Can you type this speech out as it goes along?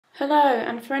Hello,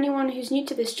 and for anyone who's new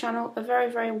to this channel, a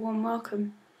very warm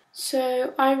welcome.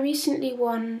 So, I recently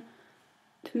won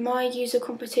the My Eusa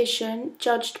competition,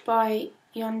 judged by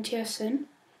Yann Tiersen.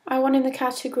 I won in the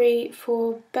category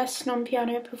for Best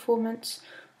Non-Piano Performance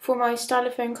for my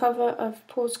stylophone cover of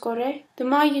Pause Gore. The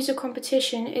My Eusa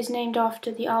competition is named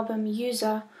after the album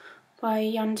Eusa by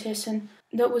Yann Tiersen,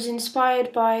 that was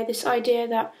inspired by this idea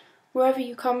that wherever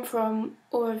you come from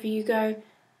or wherever you go,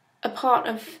 a part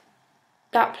of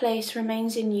that place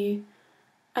remains in you.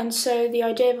 And so the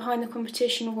idea behind the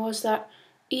competition was that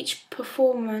each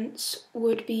performance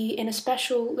would be in a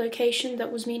special location that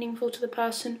was meaningful to the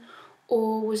person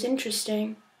or was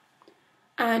interesting,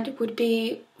 and would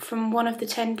be from one of the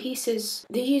 10 pieces.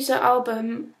 The Eusa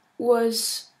album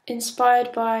was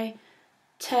inspired by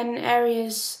 10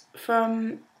 areas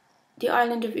from the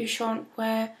island of Ushant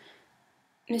where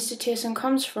Mr. Tiersen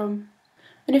comes from.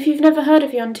 And if you've never heard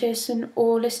of Yann Tiersen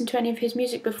or listened to any of his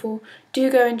music before, do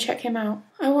go and check him out.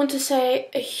 I want to say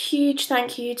a huge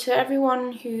thank you to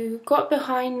everyone who got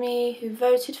behind me, who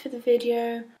voted for the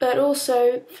video, but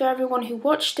also for everyone who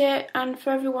watched it and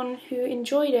for everyone who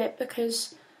enjoyed it,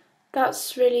 because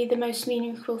that's really the most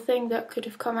meaningful thing that could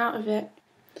have come out of it.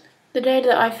 The day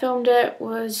that I filmed it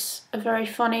was a very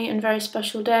funny and very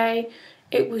special day.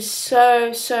 It was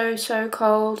so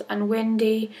cold and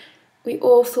windy. We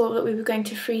all thought that we were going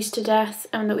to freeze to death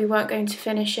and that we weren't going to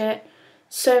finish it.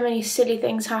 So many silly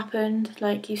things happened,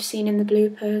 like you've seen in the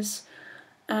bloopers,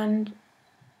 and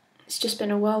it's just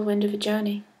been a whirlwind of a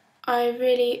journey. I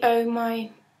really owe my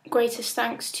greatest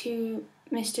thanks to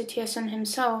Mr. Tiersen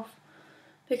himself,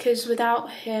 because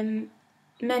without him,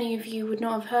 many of you would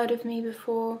not have heard of me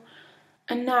before,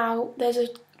 and now there's a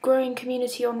growing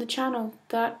community on the channel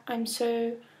that I'm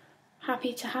so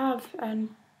happy to have and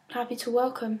happy to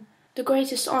welcome. The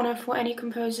greatest honour for any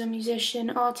composer, musician,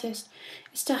 artist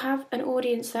is to have an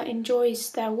audience that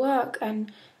enjoys their work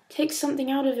and takes something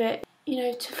out of it. You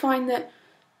know, to find that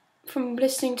from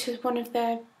listening to one of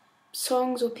their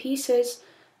songs or pieces,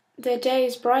 their day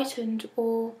is brightened,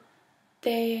 or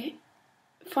they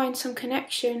find some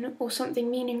connection or something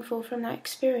meaningful from that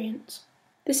experience.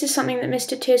 This is something that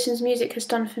Mr. Tiersen's music has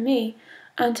done for me,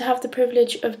 and to have the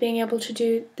privilege of being able to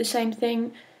do the same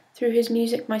thing through his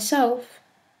music myself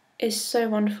is so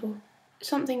wonderful.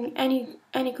 Something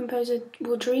any composer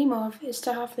will dream of is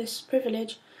to have this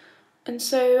privilege, and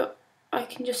so I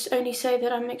can just only say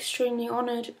that I'm extremely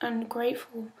honoured and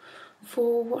grateful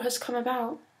for what has come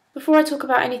about. Before I talk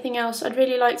about anything else, I'd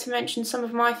really like to mention some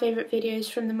of my favourite videos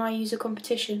from the My Eusa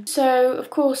competition. So, of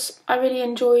course, I really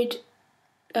enjoyed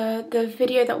the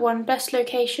video that won Best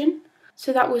Location.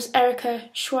 So that was Erika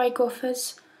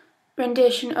Schweighofer's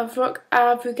rendition of Rock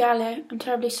à Vugale. I'm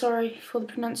terribly sorry for the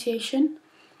pronunciation.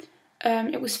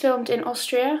 It was filmed in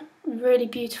Austria, a really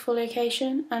beautiful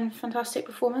location and fantastic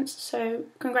performance, so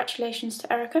congratulations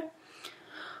to Erika.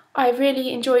 I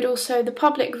really enjoyed also the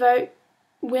public vote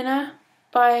winner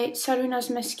by Sarunas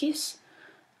Meskys,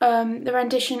 the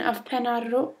rendition of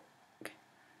Penarrock. I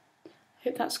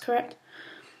hope that's correct.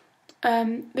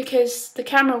 Because the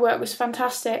camera work was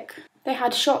fantastic. They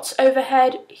had shots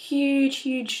overhead,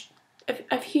 huge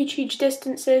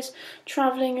distances,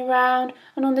 travelling around,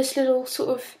 and on this little sort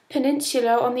of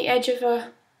peninsula on the edge of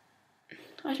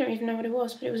I don't even know what it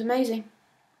was, but it was amazing.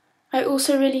 I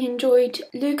also really enjoyed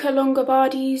Luca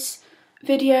Longobardi's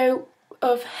video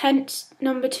of Hent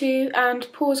No. 2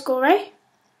 and Pause Gore.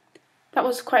 That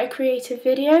was quite a creative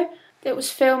video. It was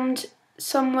filmed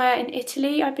somewhere in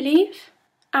Italy, I believe,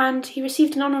 and he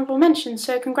received an honourable mention,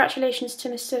 so congratulations to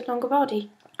Mr. Longobardi.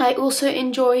 I also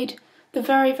enjoyed the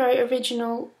very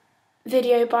original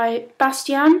video by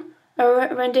Bastian,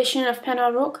 a rendition of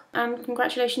Penarrock, and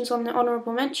congratulations on the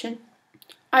honourable mention.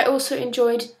 I also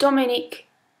enjoyed Dominique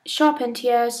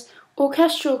Charpentier's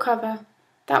orchestral cover.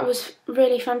 That was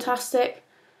really fantastic.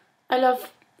 I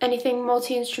love anything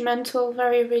multi-instrumental,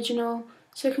 very original,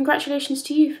 so congratulations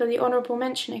to you for the honourable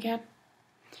mention again.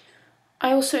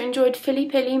 I also enjoyed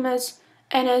Felipe Lima's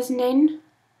Enes Nin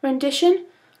rendition,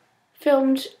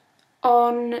 filmed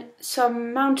on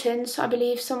some mountains, I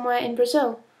believe somewhere in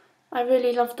Brazil. I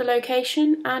really loved the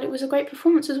location, and it was a great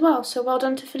performance as well, so well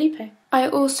done to Felipe. I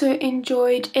also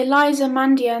enjoyed Eliza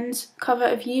Madeanu's cover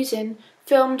of Eusin,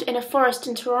 filmed in a forest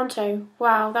in Toronto.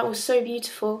 Wow, that was so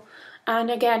beautiful,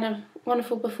 and again a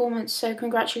wonderful performance, so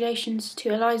congratulations to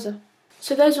Eliza.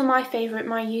 So those were my favourite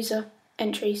My Eusa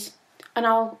entries, and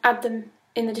I'll add them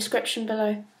in the description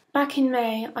below. Back in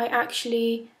May, I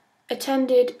actually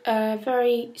attended a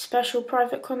very special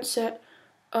private concert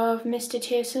of Mr.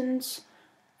 Tiersen's,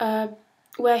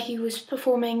 where he was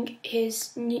performing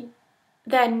his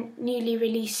then newly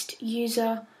released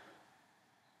Eusa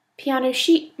piano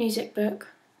sheet music book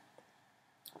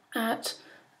at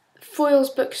Foyle's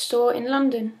bookstore in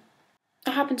London.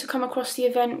 I happened to come across the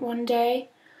event one day,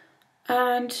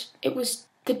 and it was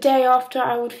the day after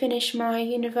I would finish my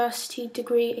university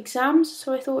degree exams,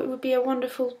 so I thought it would be a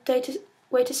wonderful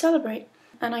way to celebrate.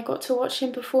 And I got to watch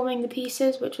him performing the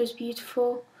pieces, which was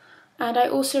beautiful, and I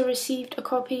also received a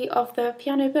copy of the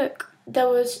piano book. There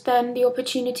was then the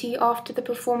opportunity after the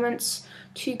performance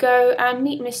to go and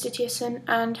meet Mr. Tiersen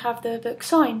and have the book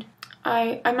signed.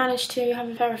 I managed to have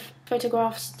a pair of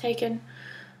photographs taken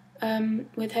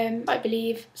with him. I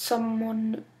believe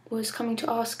someone was coming to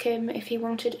ask him if he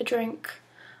wanted a drink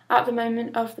at the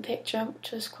moment of the picture,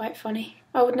 which was quite funny.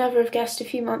 I would never have guessed a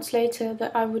few months later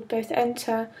that I would both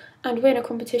enter and win a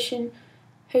competition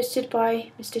hosted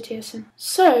by Mr. Tiersen.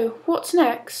 So, what's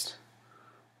next?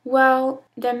 Well,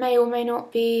 there may or may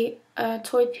not be a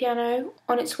toy piano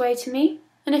on its way to me,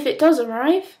 and if it does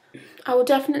arrive, I will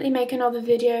definitely make another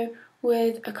video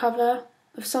with a cover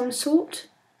of some sort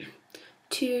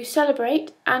to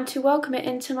celebrate and to welcome it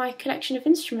into my collection of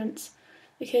instruments,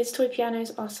 because toy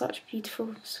pianos are such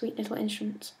beautiful, sweet little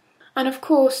instruments. And of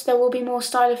course, there will be more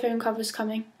stylophone covers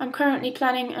coming. I'm currently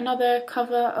planning another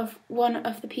cover of one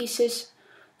of the pieces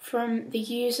from the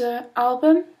Eusa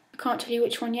album. I can't tell you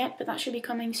which one yet, but that should be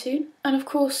coming soon. And of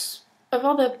course, of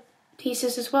other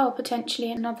pieces as well,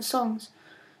 potentially, and other songs.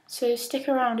 So stick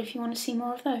around if you want to see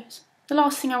more of those. The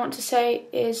last thing I want to say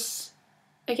is,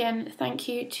 again, thank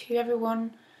you to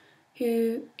everyone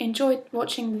who enjoyed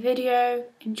watching the video,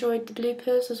 enjoyed the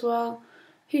bloopers as well,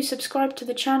 who subscribed to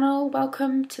the channel.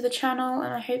 Welcome to the channel,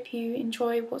 and I hope you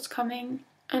enjoy what's coming.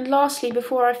 And lastly,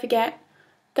 before I forget,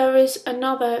 there is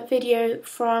another video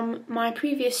from my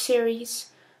previous series,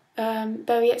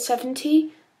 Bowie at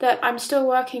 70, that I'm still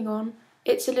working on.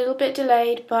 It's a little bit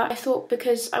delayed, but I thought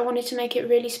because I wanted to make it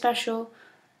really special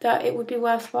that it would be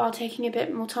worthwhile taking a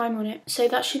bit more time on it. So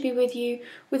that should be with you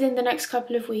within the next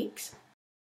couple of weeks.